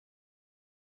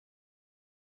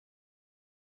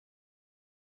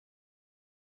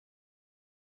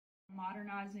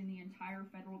modernizing the entire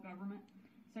federal government.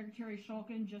 Secretary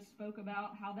Shulkin just spoke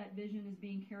about how that vision is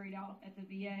being carried out at the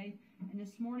VA, and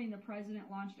this morning the President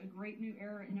launched a great new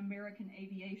era in American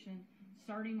aviation,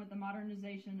 starting with the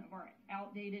modernization of our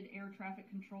outdated air traffic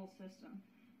control system.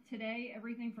 Today,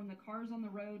 everything from the cars on the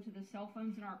road to the cell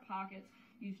phones in our pockets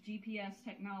use GPS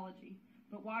technology,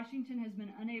 but Washington has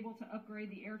been unable to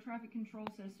upgrade the air traffic control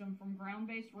system from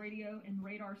ground-based radio and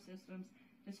radar systems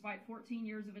despite 14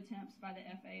 years of attempts by the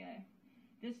FAA.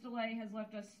 This delay has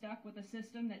left us stuck with a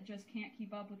system that just can't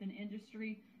keep up with an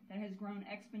industry that has grown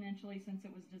exponentially since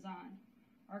it was designed.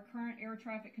 Our current air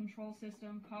traffic control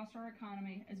system costs our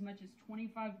economy as much as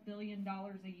 $25 billion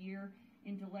a year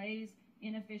in delays,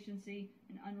 inefficiency,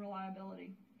 and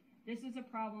unreliability. This is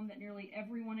a problem that nearly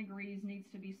everyone agrees needs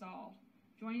to be solved.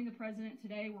 Joining the President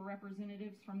today were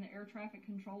representatives from the Air Traffic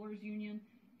Controllers Union,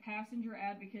 passenger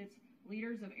advocates,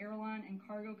 leaders of airline and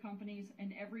cargo companies,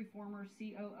 and every former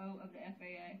COO of the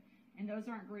FAA. And those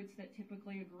aren't groups that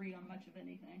typically agree on much of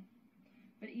anything.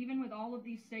 But even with all of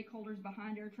these stakeholders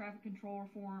behind air traffic control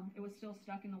reform, it was still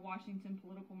stuck in the Washington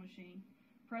political machine.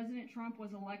 President Trump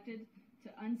was elected to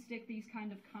unstick these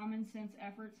kind of common sense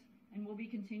efforts, and we'll be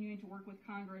continuing to work with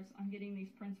Congress on getting these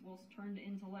principles turned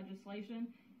into legislation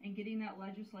and getting that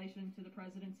legislation to the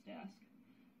President's desk.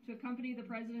 To accompany the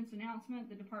President's announcement,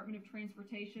 the Department of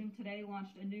Transportation today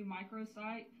launched a new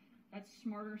microsite, that's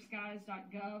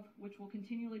smarterskies.gov, which will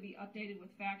continually be updated with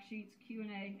fact sheets,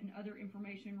 Q&A, and other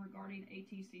information regarding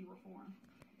ATC reform.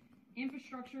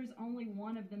 Infrastructure is only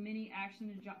one of the many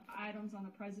action items on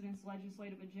the President's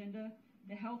legislative agenda.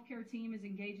 The healthcare team is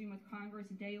engaging with Congress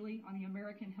daily on the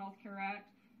American Health Care Act,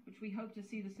 which we hope to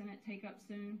see the Senate take up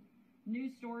soon.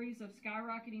 News stories of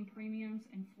skyrocketing premiums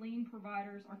and fleeing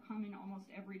providers are coming almost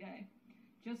every day.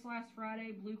 Just last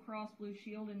Friday, Blue Cross Blue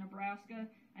Shield in Nebraska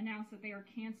announced that they are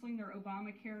canceling their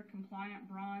Obamacare compliant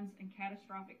bronze and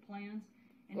catastrophic plans,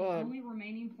 and the only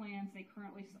remaining plans they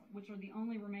currently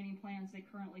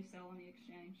sell on the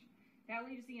exchange. That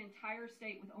leaves the entire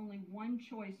state with only one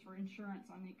choice for insurance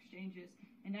on the exchanges,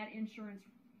 and that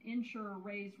insurer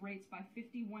raised rates by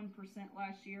 51%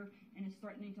 last year and is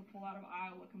threatening to pull out of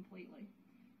Iowa completely.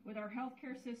 With our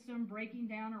healthcare system breaking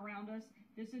down around us,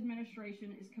 this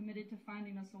administration is committed to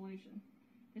finding a solution.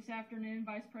 This afternoon,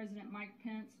 Vice President Mike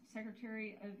Pence,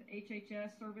 Secretary of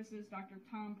HHS Services Dr.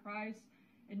 Tom Price,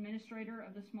 Administrator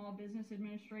of the Small Business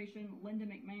Administration Linda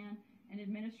McMahon, and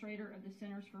Administrator of the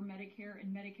Centers for Medicare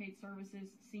and Medicaid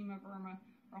Services Seema Verma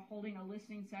are holding a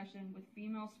listening session with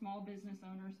female small business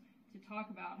owners to talk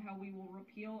about how we will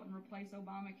repeal and replace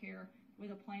Obamacare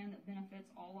with a plan that benefits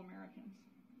all Americans.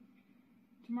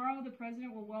 Tomorrow, the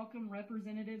President will welcome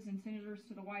representatives and senators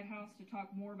to the White House to talk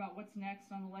more about what's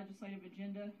next on the legislative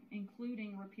agenda,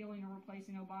 including repealing or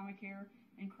replacing Obamacare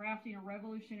and crafting a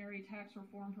revolutionary tax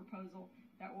reform proposal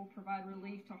that will provide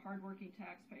relief to hardworking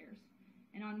taxpayers.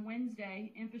 And on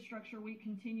Wednesday, Infrastructure Week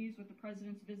continues with the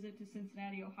President's visit to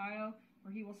Cincinnati, Ohio,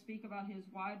 where he will speak about his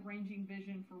wide-ranging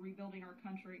vision for rebuilding our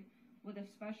country, with a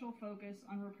special focus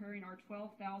on repairing our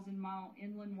 12,000-mile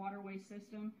inland waterway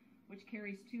system, which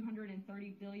carries $230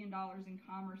 billion in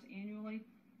commerce annually,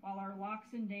 while our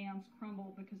locks and dams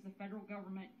crumble because the federal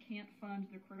government can't fund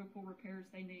the critical repairs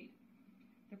they need.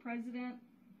 The President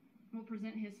will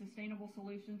present his sustainable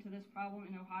solution to this problem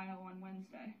in Ohio on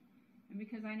Wednesday. And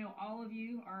because I know all of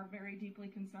you are very deeply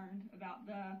concerned about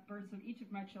the births of each of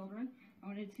my children, I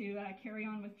wanted to carry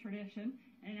on with tradition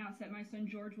and announce that my son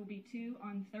George will be 2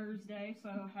 on Thursday,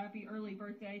 so happy early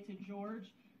birthday to George.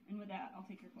 And with that, I'll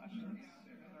take your questions.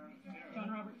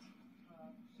 John Roberts.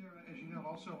 Sarah, as you know,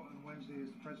 also on Wednesday,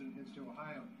 as the President heads to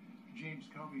Ohio, James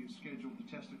Comey is scheduled to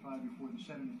testify before the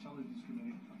Senate Intelligence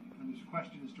Committee. And there's a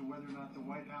question as to whether or not the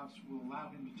White House will allow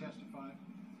him to testify,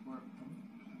 or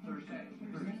Thursday.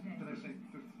 Did I say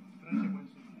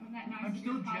Wednesday? I'm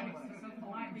still jet lagged. So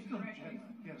politely correcting.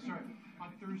 Yeah, sorry. On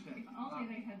Thursday. If only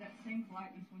they had that same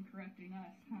politeness when correcting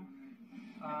us,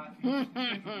 huh? He's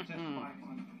scheduled to testify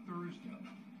on Thursday.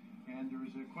 And there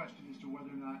is a question as to whether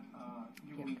or not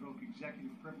you will invoke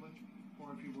executive privilege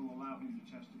or if you will allow him to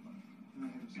testify. And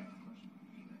I have a second question.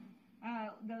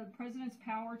 The President's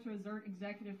power to exert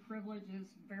executive privilege is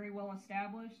very well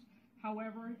established.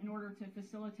 However, in order to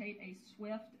facilitate a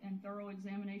swift and thorough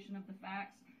examination of the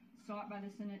facts sought by the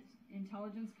Senate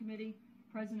Intelligence Committee,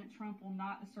 President Trump will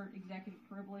not assert executive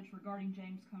privilege regarding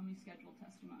James Comey's scheduled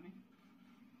testimony.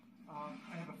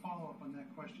 I have a follow-up on that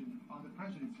question. On the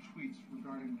President's tweets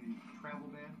regarding the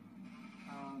travel ban,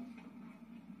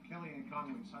 Kellyanne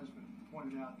Conway's husband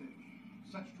pointed out that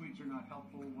such tweets are not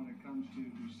helpful when it comes to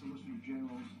the Solicitor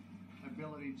General's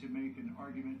ability to make an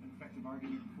argument, an effective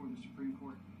argument before the Supreme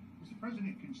Court. Is the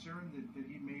president concerned that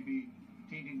he may be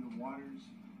tainting the waters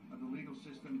of the legal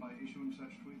system by issuing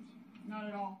such tweets? Not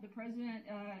at all. The president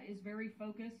is very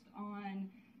focused on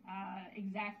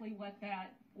exactly what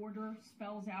that order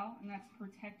spells out, and that's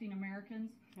protecting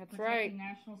Americans, That's protecting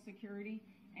right. national security,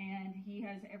 and he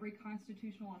has every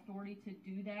constitutional authority to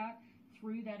do that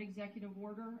through that executive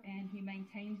order, and he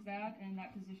maintains that, and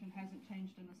that position hasn't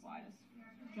changed in the slightest.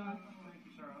 John? Thank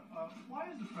you, Sarah. Why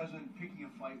is the president picking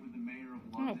a fight with the mayor of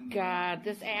Oh, London? God,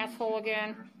 this asshole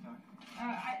again.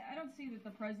 I don't see that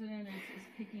the president is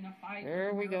picking a fight.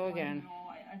 There we go with again. at all.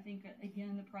 I think,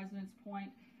 again, the president's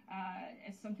point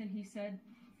is something he said,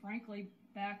 frankly,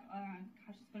 back,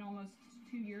 it's been almost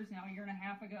 2 years now, a year and a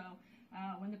half ago,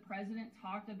 when the president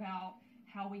talked about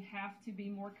how we have to be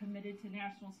more committed to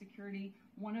national security.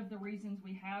 One of the reasons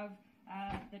we have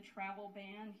the travel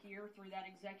ban here through that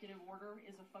executive order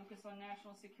is a focus on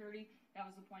national security. That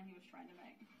was the point he was trying to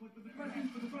make. But the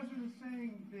president is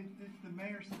saying that the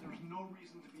mayor said there's no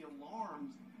reason to be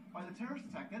alarmed by the terrorist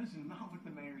attack. That is not what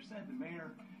the mayor said. The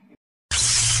mayor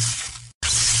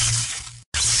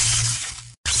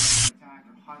attack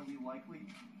are highly likely.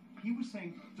 He was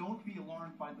saying don't be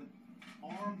alarmed by the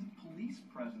armed police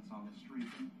presence on the street.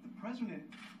 And the president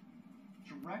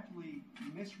directly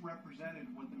misrepresented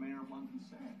what the mayor of London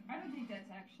said. I don't think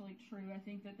that's actually true. I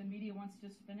think that the media wants to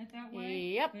spin it that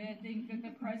way. Yep. But I think that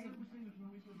the president... There's no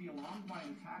reason to be alarmed by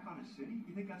an attack on a city?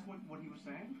 You think that's what he was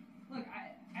saying? Look,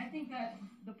 I think that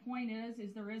the point is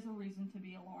there is a reason to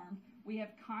be alarmed. We have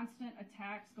constant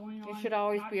attacks going on. You should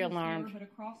always not be just alarmed. Here, but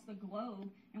across the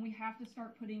globe, and we have to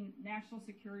start putting national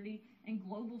security and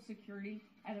global security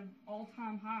at an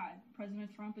all-time high.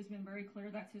 President Trump has been very clear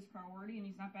that's his priority, and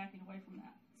he's not backing away from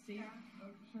that. Steve?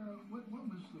 Sarah, what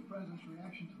was the president's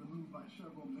reaction to the move by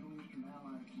several Middle Eastern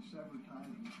allies to sever ties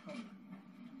with Qatar?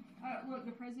 Look,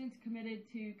 the president's committed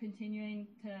to continuing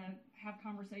to have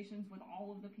conversations with all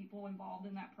of the people involved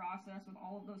in that process, with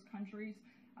all of those countries.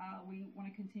 We want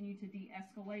to continue to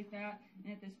de-escalate that, and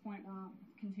at this point, we're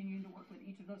continuing to work with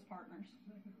each of those partners.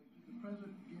 Secondly, did the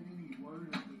president get any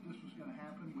word that this was going to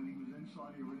happen when he was in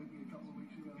Saudi Arabia a couple of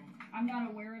weeks ago? I'm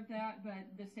not aware of that, but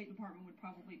the State Department would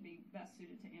probably be best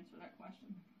suited to answer that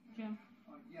question. Jim?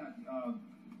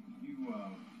 You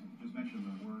just mentioned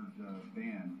the word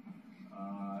ban.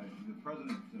 The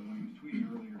president, when he was tweeting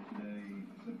earlier today,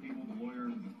 said people, the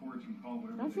lawyers, and the courts can call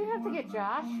whatever Don't they you have to want, get but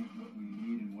not Josh? telling us what we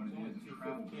need and what it is. It's a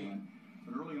travel ban.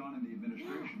 But early on in the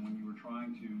administration, when you were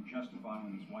trying to justify,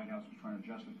 when this White House was trying to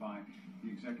justify the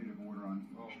executive order on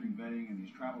extreme vetting and these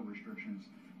travel restrictions,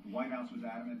 the White House was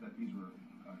adamant that these were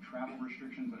travel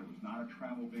restrictions, that it was not a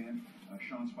travel ban.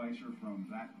 Sean Spicer from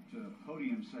that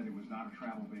podium said it was not a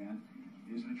travel ban.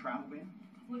 Is it a travel ban?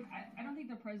 Look, I don't think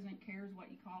the president cares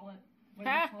what you call it,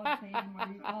 whether you call it a ban,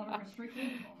 whether you call it a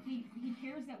restriction. He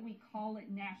cares that we call it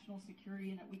national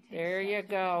security and that we take There you steps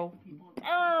to go. protect the people of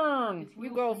Burn! It's You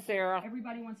real go, simple. Sarah.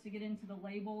 Everybody wants to get into the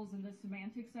labels and the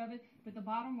semantics of it, but the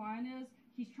bottom line is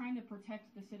he's trying to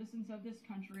protect the citizens of this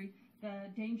country.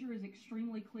 The danger is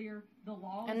extremely clear. The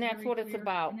law And is that's very what it's clear,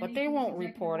 about, and but then they this won't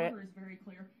executive report it. order is very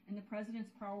clear, and the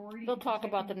president's priority. They'll in talk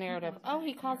about the protecting people narrative. is Oh,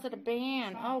 very he calls clear. it a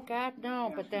ban. Oh, God,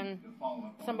 no. But then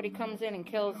somebody comes in and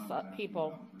kills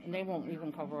people, and they won't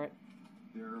even cover it.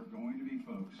 There are going to be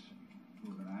folks who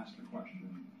are going to ask the question,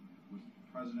 was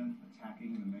the president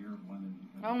attacking the mayor of London?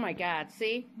 Because Oh, my God.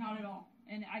 See? Not at all.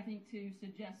 And I think to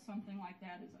suggest something like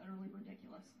that is utterly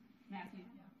ridiculous. Matthew.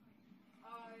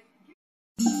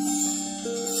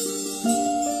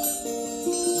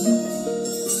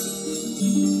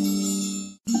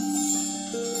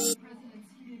 President's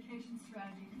communication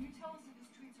strategy. Can you tell us if his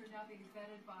tweets are now being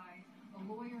vetted by a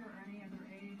lawyer or any other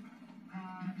aid?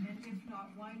 And if not,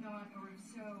 why not? Or if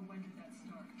so, when did that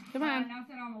start? Come on. Not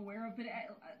that I'm aware of, but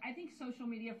I think social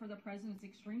media for the president is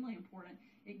extremely important.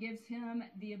 It gives him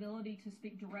the ability to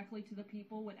speak directly to the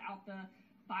people without the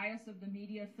bias of the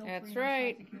media filtering. That's those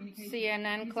right. types of communication.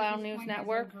 CNN, He's at Cloud this News point has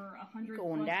Network, over 100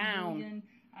 going plus down. million,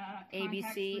 contacts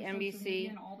ABC, through social NBC, media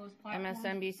and all those platforms. MSNBC,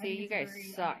 I think you it's a guys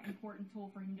very, suck. Important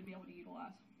tool for him to be able to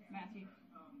utilize. Matthew.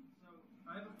 So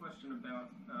I have a question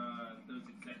about those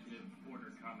executive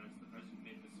order comments the president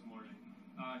made this morning.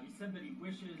 He said that he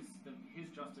wishes that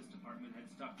his Justice Department had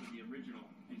stuck with the original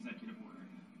executive order.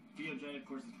 DOJ, of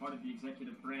course, is part of the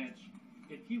executive branch.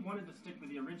 If he wanted to stick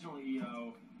with the original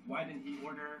EO, why didn't he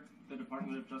order the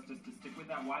Department of Justice to stick with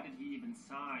that? Why did he even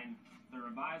sign the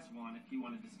revised one if he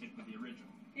wanted to stick with the original.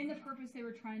 In the purpose, they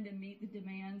were trying to meet the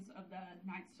demands of the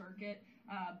Ninth Circuit.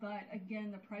 But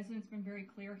again, the president's been very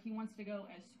clear. He wants to go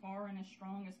as far and as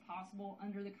strong as possible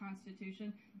under the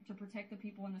Constitution to protect the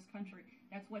people in this country.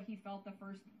 That's what he felt the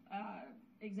first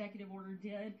executive order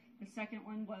did. The second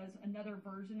one was another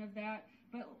version of that.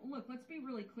 But look, let's be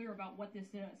really clear about what this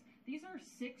is. These are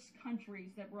 6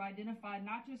 countries that were identified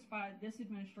not just by this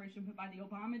administration, but by the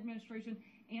Obama administration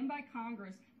and by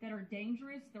Congress that are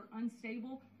dangerous, they're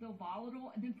unstable, they're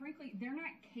volatile, and then frankly, they're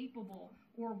not capable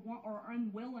or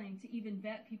unwilling to even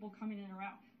vet people coming in or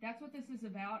out. That's what this is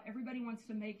about. Everybody wants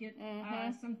to make it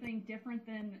something different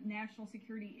than national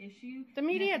security issue. The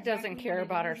media exactly doesn't care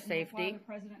about our and safety. That's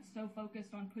why the president's so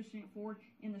focused on pushing it forward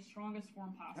in the strongest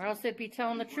form possible. Or else they'd be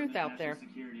telling the truth out there.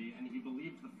 Security, and he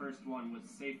believed the first one was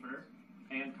safer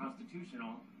and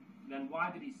constitutional. Then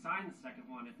why did he sign the second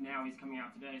one if now he's coming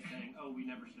out today saying, oh, we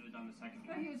never should have done the second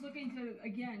So one? he was looking to,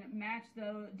 again, match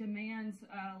the demands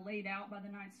laid out by the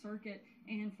Ninth Circuit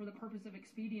and for the purpose of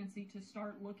expediency to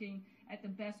start looking at the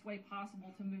best way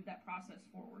possible to move that process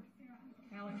forward.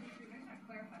 Alex?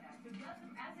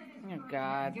 Oh,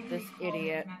 God, this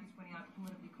idiot.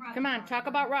 Come on, talk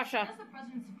about Russia. Does the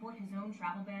president support his own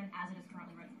travel ban as it is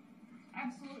currently written?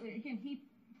 Absolutely. Again,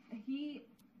 he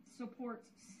supports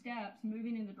steps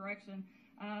moving in the direction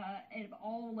at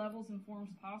all levels and forms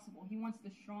possible. He wants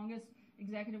the strongest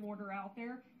executive order out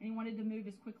there, and he wanted to move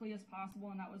as quickly as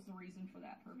possible, and that was the reason for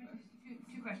that purpose.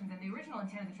 Two questions. And the original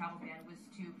intent of the travel ban was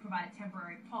to provide a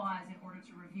temporary pause in order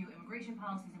to review immigration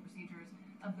policies and procedures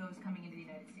of those coming into the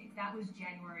United States. That was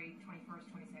January 21st,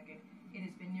 22nd. It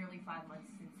has been nearly 5 months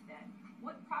since then.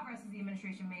 What progress has the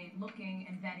administration made looking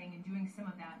and vetting and doing some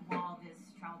of that while this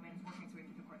travel ban is working its way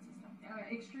through the court system?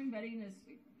 Extreme vetting is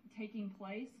taking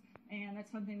place, and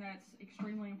that's something that's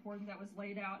extremely important that was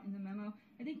laid out in the memo.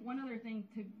 I think one other thing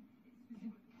to...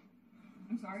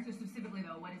 I'm sorry? So specifically,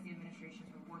 though, what is the administration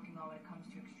sort of working on when it comes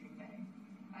to extreme vetting?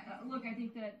 Look, I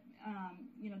think that,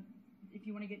 if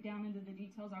you want to get down into the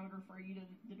details, I would refer you to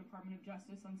the Department of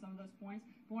Justice on some of those points.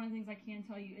 But one of the things I can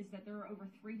tell you is that there are over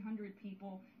 300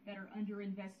 people that are under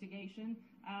investigation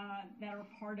that are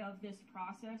part of this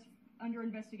process, under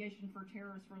investigation for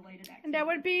terrorist-related activity. And that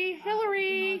would be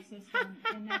Hillary.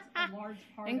 And that's a large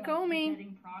part And of Comey. the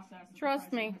vetting process.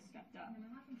 Trust me. Stepped up.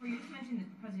 You just mentioned that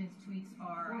the president's tweets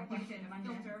are, I think, a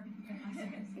filter.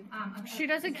 She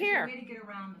doesn't care. Way to get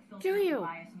around the filter Do you?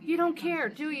 bias and You don't when it care,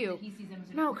 comes to do the you? tweets that he sees them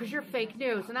as No, because you're fake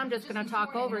news, and I'm just going to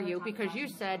talk over you because you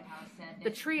said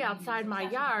the tree outside my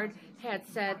yard had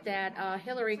said that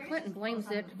Hillary Clinton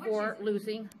blames it for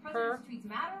losing her President's tweets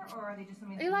matter, or are they just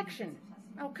something that election.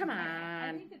 Oh, come I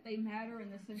on. think that they matter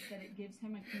in the sense that it gives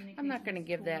him a communication. I'm not going to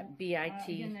give that BIT.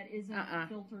 Again, that isn't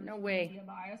filtered No through way. media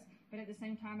bias, but at the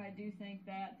same time, I do think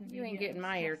that the You ain't media getting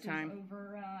my obsesses airtime.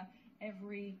 over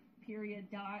every period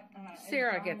dot. As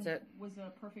Sarah John gets it. Was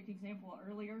a perfect example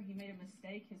earlier. He made a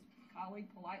mistake. His colleague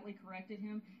politely corrected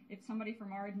him. If somebody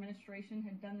from our administration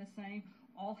had done the same,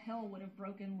 all hell would have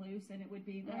broken loose, and it would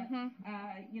be that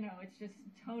it's just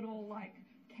total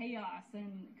chaos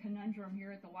and conundrum here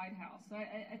at the White House. So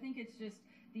I think it's just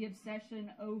the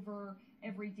obsession over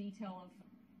every detail of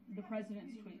the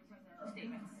president's tweets.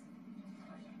 statements?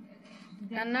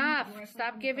 Enough.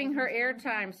 Stop giving her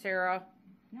airtime, Sarah.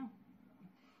 No.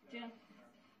 Jen?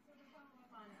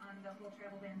 On the whole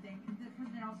travel ban thing, the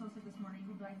president also said this morning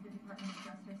he'd like the Department of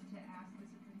Justice to ask the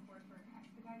Supreme Court for an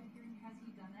expedited hearing. Has he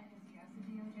done that? Has he asked the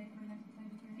DOJ for an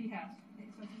expedited hearing? He has.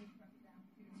 So he instructed them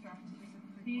to instruct the Supreme Court.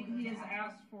 He has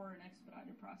asked for an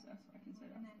expedited process. I can say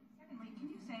that. And then, secondly, can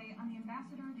you say on the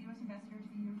ambassador, the U.S. ambassador to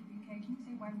the UK, can you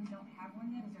say why we don't have one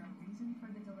yet? Is there a reason for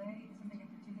the delay? Is something in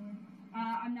particular?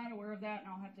 I'm not aware of that,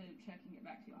 and I'll have to check and get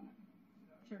back to you on that.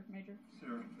 Sure, Major.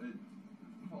 Sarah,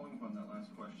 following up on that last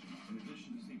question, in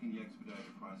addition to seeking the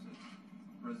expedited process,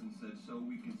 the President said, so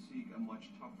we can seek a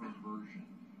much tougher version.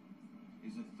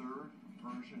 Is a third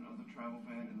version of the travel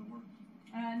ban in the works?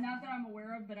 Not that I'm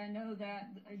aware of, but I know that,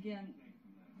 again,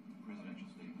 Presidential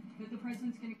statement. that the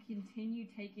President's going to continue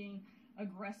taking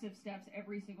aggressive steps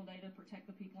every single day to protect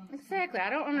the people in this Exactly.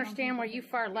 country. I don't understand where you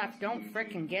far left don't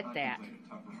frickin' get that.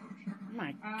 Oh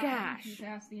my gosh. He's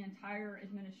asked the entire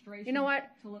administration. You know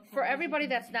what? to look For ways everybody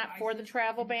they can that's not for the ISIS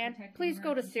travel and ban, protect please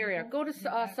go to American Syria, people. go to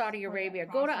That's Saudi part of Arabia,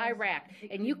 that go to process. Iraq,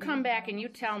 It and you can come move back on and you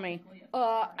tell me, quickly.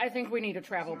 I think we need a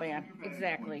travel ban.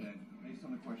 Exactly. Based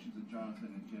on the questions that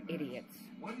Jonathan and Jim asked, Idiots.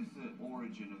 what is the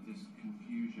origin of this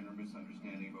confusion or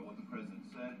misunderstanding about what the President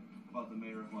said about the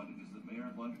Mayor of London? Is the Mayor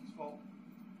of London's fault?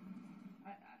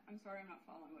 I'm sorry, I'm not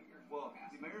following what you're Well,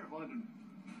 asking. the Mayor of London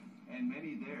and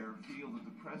many there feel that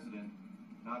the President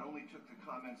not only took the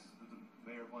comments that the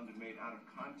Mayor of London made out of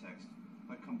context,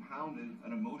 but compounded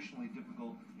an emotionally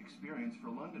difficult experience for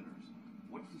Londoners.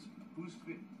 Who's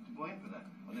to blame for that?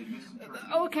 Are they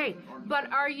misinterpreting? Okay,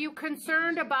 but are you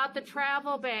concerned about the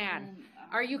travel ban?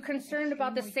 Are you concerned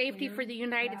about the safety for the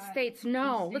United States?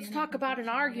 No. Let's talk about an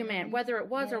argument, whether it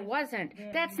was or wasn't.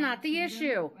 That's not the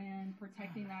issue. And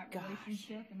protecting that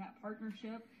relationship and that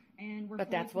partnership. And we're but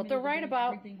that's what committed they're to right doing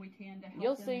about. everything we can to help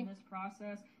You'll them see. in this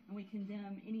process, and we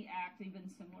condemn any act even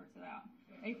similar to that.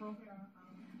 April?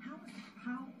 How is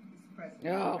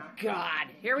President Oh, God.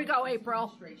 Here we go,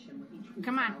 April.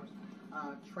 Come on.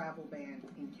 Travel ban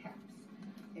in caps.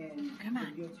 And Come on.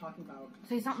 when you're talking about...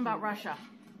 Say something about Russia.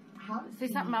 How does Say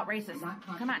he something about racist. not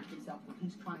Come on. contradict himself when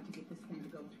he's trying to get this thing to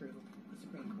go through the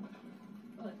Supreme Court?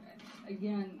 But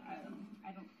again,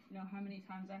 I don't know how many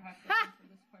times I have to answer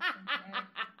this question today.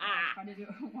 I'll try to do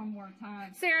it one more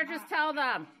time. Sarah, just tell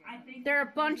them. I think They're a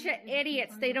the bunch of president is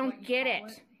idiots. concerned They with don't what you get call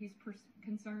it. He's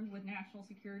concerned with national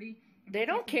security. And They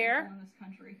don't protecting care. people in this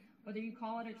country. Whether you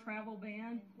call it a travel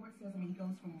ban. The court says, I mean, he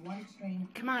goes from one extreme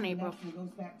Come on, to the April. next and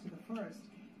goes back to the first.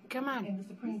 Come on. And the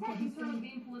Supreme Court, he's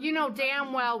saying... You know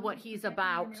damn well what he's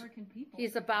about.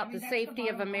 He's about the safety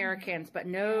of Americans, but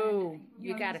no,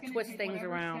 you got to twist things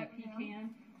around. Step he can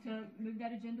to move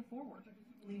that agenda forward.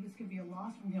 I believe this could be a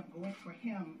loss from him, going for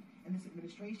him and this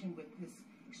administration with this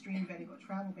extreme vetting or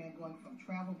travel ban, going from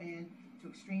travel ban to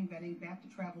extreme vetting, back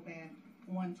to travel ban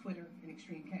on Twitter and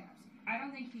extreme caps. I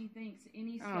don't think he thinks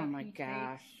any step Oh my he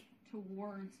gosh. takes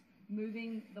towards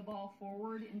moving the ball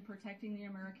forward in protecting the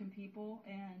American people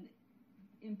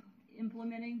and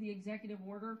implementing the executive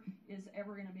order is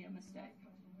ever going to be a mistake.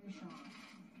 Where's Sean?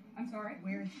 I'm sorry?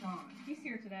 Where is Sean? He's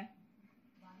here today.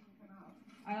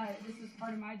 This is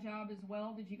part of my job as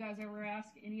well. Did you guys ever ask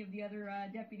any of the other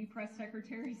deputy press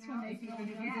secretaries when they Is he filled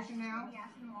in a new position now?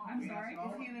 I'm sorry?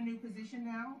 Is he in a new position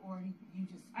now, or you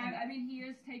just... I mean, he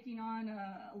is taking on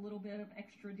a little bit of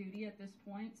extra duty at this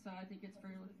point, so I think it's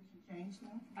fairly... Changed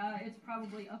now? It's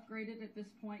probably upgraded at this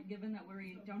point, given that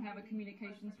we don't have a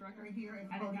communications director. I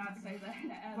did not say that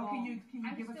at all. Can you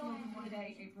I'm give us a still little in more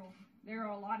today, April. There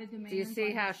are a lot of demands. Do you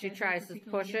see on how the she schedule, tries to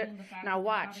particularly push it? given the fact Now that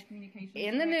we're not watch. a communications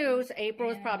In the director. news, April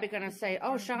is And probably going to say, oh,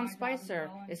 part of Sean my job as Spicer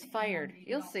well, and is fired. we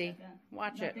You'll all see. step in.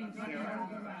 Watch it. Nothing's gonna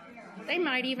happen about it. They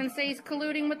might even say he's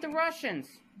colluding with the Russians.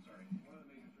 Sorry. One of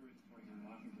the major stories this morning in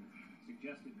Washington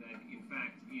suggested that, in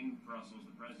fact, in Brussels,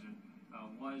 the president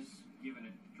was given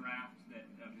a draft that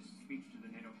of his speech to the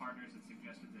NATO partners that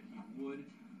suggested that he would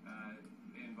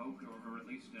invoke or at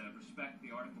least respect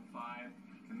the Article 5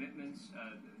 commitments.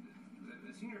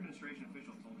 The senior administration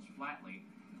official told us flatly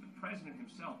that the president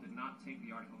himself did not take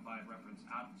the Article 5 reference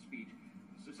out of the speech.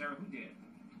 So, Sarah, who did?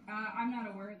 I'm not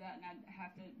aware of that, and I'd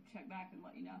have to check back and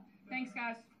let you know. Thanks,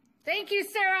 guys. Thank you,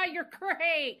 Sarah. You're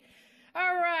great.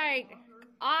 All right.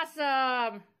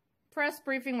 Awesome. Press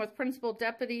briefing with Principal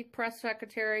Deputy Press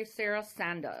Secretary Sarah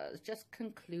Sanders just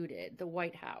concluded, the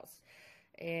White House.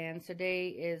 And today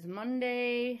is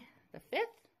Monday the 5th?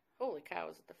 Holy cow,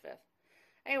 is it the 5th?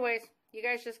 Anyways, you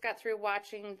guys just got through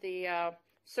watching the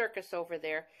circus over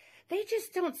there. They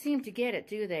just don't seem to get it,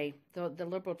 do they? The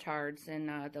liberal tards and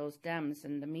those Dems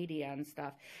and the media and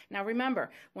stuff. Now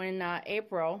remember, when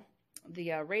April,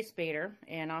 the race baiter,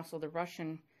 and also the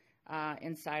Russian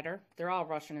insider, they're all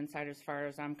Russian insiders as far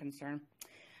as I'm concerned,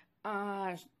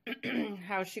 how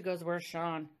she goes, where's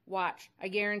Sean? Watch. I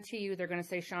guarantee you they're going to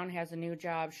say Sean has a new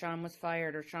job, Sean was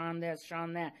fired, or Sean this,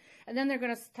 Sean that. And then they're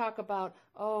going to talk about,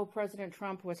 oh, President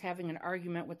Trump was having an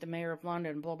argument with the mayor of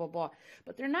London, blah, blah, blah.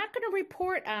 But they're not going to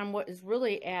report on what is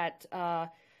really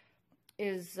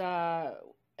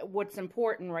what's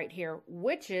important right here,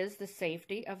 which is the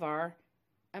safety of our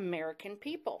American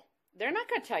people. They're not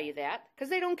going to tell you that because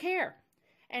they don't care.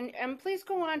 And please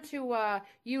go on to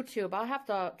YouTube. I'll have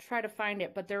to try to find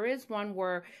it, but there is one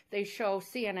where they show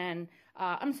CNN,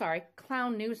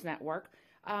 Clown News Network,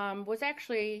 was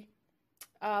actually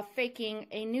faking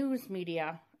a news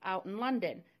media out in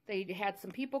London. They had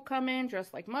some people come in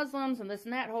dressed like Muslims and this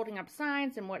and that, holding up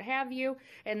signs and what have you,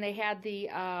 and they had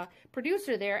the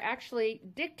producer there actually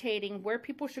dictating where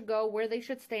people should go, where they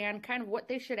should stand, kind of what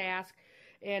they should ask,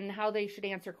 and how they should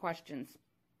answer questions.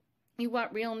 You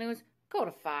want real news? Go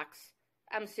to Fox.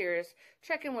 I'm serious.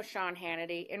 Check in with Sean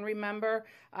Hannity. And remember,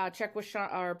 check with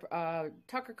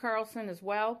Tucker Carlson as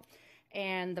well.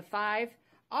 And the 5.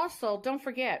 Also, don't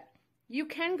forget, you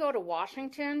can go to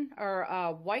Washington or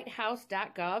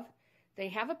whitehouse.gov. They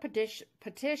have a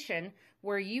petition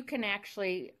where you can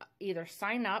actually either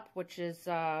sign up, which is,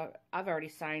 I've already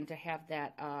signed to have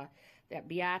that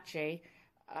Biache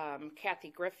Kathy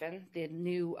Griffin, the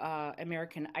new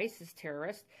American ISIS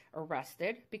terrorist,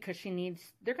 arrested because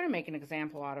they're going to make an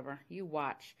example out of her. You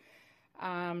watch.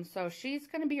 So she's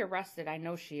going to be arrested. I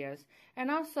know she is.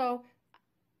 And also,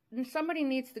 somebody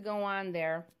needs to go on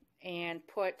there and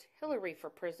put Hillary for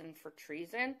prison for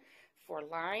treason, for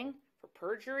lying, for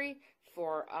perjury,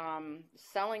 for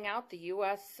selling out the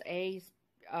USA's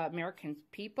American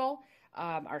people,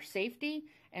 our safety,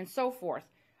 and so forth.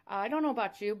 I don't know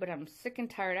about you, but I'm sick and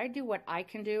tired. I do what I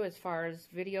can do as far as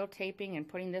videotaping and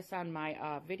putting this on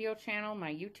my video channel,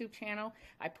 my YouTube channel.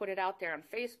 I put it out there on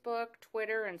Facebook,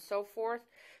 Twitter, and so forth,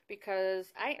 because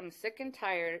I am sick and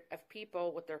tired of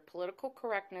people with their political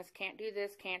correctness, can't do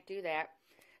this, can't do that.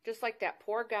 Just like that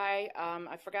poor guy,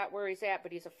 I forgot where he's at,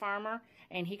 but he's a farmer,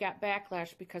 and he got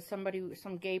backlash because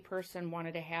some gay person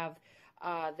wanted to have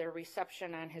their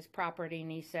reception on his property,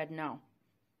 and he said no.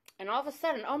 And all of a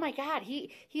sudden, oh my God,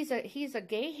 he's a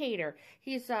gay hater.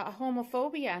 He's a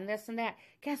homophobia and this and that.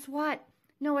 Guess what?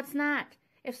 No, it's not.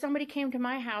 If somebody came to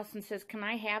my house and says, can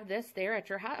I have this there at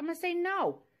your house? I'm going to say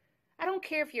no. I don't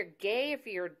care if you're gay, if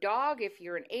you're a dog, if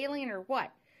you're an alien or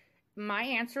what. My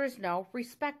answer is no.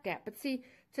 Respect that. But see,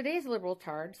 today's liberal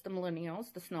tards, the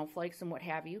millennials, the snowflakes and what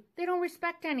have you, they don't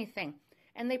respect anything.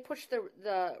 And they push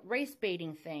the race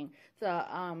baiting thing,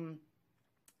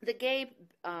 the gay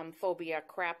phobia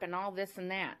crap and all this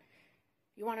and that.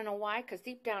 You want to know why? Because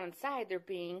deep down inside, they're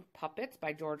being puppets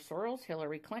by George Soros,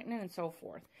 Hillary Clinton, and so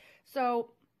forth. So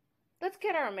let's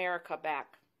get our America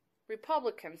back.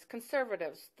 Republicans,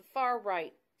 conservatives, the far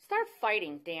right, start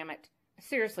fighting, damn it.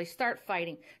 Seriously, start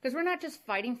fighting. Because we're not just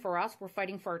fighting for us, we're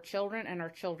fighting for our children and our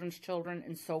children's children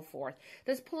and so forth.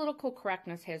 This political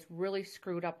correctness has really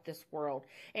screwed up this world.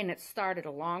 And it started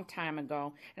a long time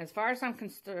ago. And as far as I'm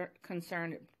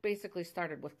concerned, it basically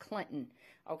started with Clinton,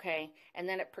 okay? And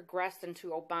then it progressed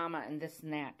into Obama and this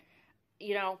and that.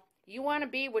 You know, you want to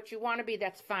be what you want to be,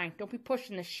 that's fine. Don't be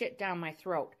pushing this shit down my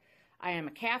throat. I am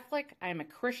a Catholic, I am a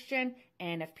Christian,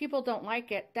 and if people don't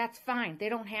like it, that's fine. They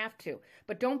don't have to.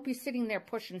 But don't be sitting there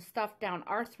pushing stuff down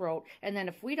our throat, and then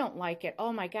if we don't like it,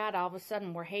 oh my God, all of a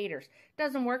sudden we're haters. It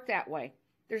doesn't work that way.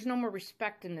 There's no more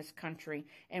respect in this country,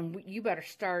 and you better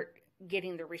start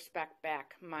getting the respect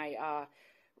back, my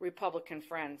Republican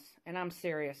friends. And I'm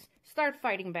serious. Start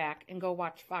fighting back and go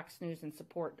watch Fox News and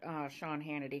support Sean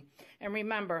Hannity. And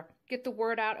remember, get the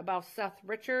word out about Seth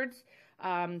Richards.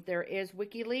 There is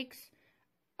WikiLeaks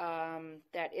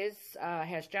that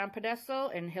has John Podesta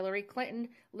and Hillary Clinton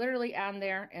literally on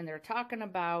there, and they're talking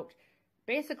about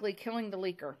basically killing the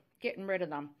leaker, getting rid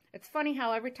of them. It's funny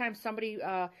how every time somebody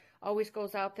always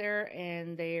goes out there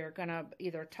and they're going to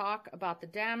either talk about the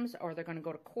Dems or they're going to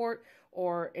go to court,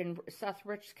 or in Seth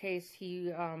Rich's case,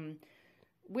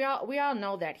 we all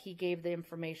know that he gave the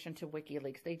information to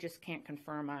WikiLeaks. They just can't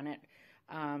confirm on it.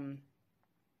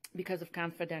 Because of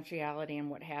confidentiality and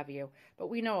what have you. But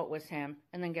we know it was him.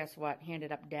 And then guess what? He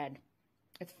ended up dead.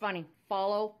 It's funny.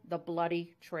 Follow the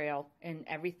bloody trail. And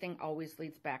everything always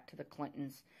leads back to the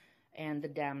Clintons and the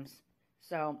Dems.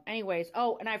 So anyways.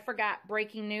 Oh, and I forgot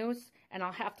breaking news. And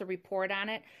I'll have to report on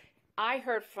it. I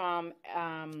heard from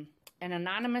an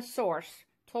anonymous source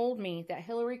told me that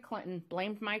Hillary Clinton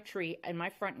blamed my tree in my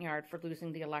front yard for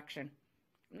losing the election.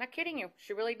 I'm not kidding you.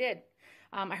 She really did.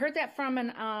 I heard that from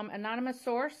an anonymous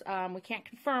source. We can't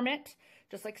confirm it,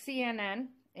 just like CNN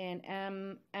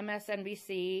and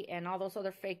MSNBC and all those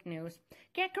other fake news.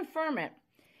 Can't confirm it.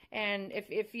 And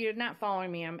if you're not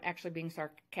following me, I'm actually being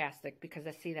sarcastic because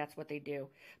I see that's what they do.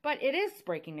 But it is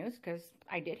breaking news because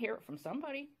I did hear it from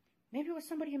somebody. Maybe it was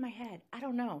somebody in my head. I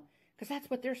don't know. Because that's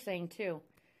what they're saying too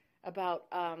about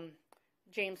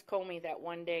James Comey, that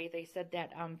one day they said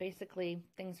that basically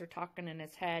things are talking in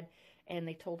his head and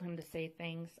they told him to say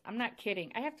things. I'm not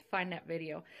kidding. I have to find that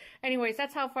video. Anyways,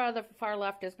 that's how far the far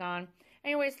left is gone.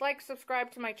 Anyways, like,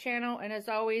 subscribe to my channel. And as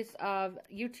always,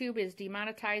 YouTube is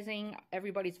demonetizing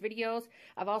everybody's videos.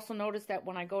 I've also noticed that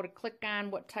when I go to click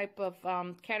on what type of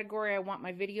category I want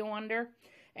my video under,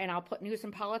 and I'll put news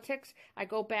and politics, I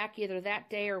go back either that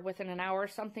day or within an hour or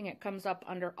something, it comes up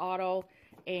under auto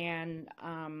and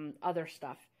other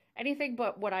stuff. Anything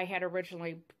but what I had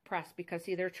originally pressed, because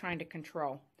see, they're trying to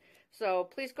control. So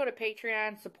please go to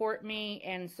Patreon, support me,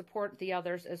 and support the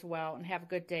others as well. And have a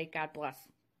good day. God bless.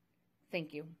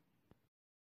 Thank you.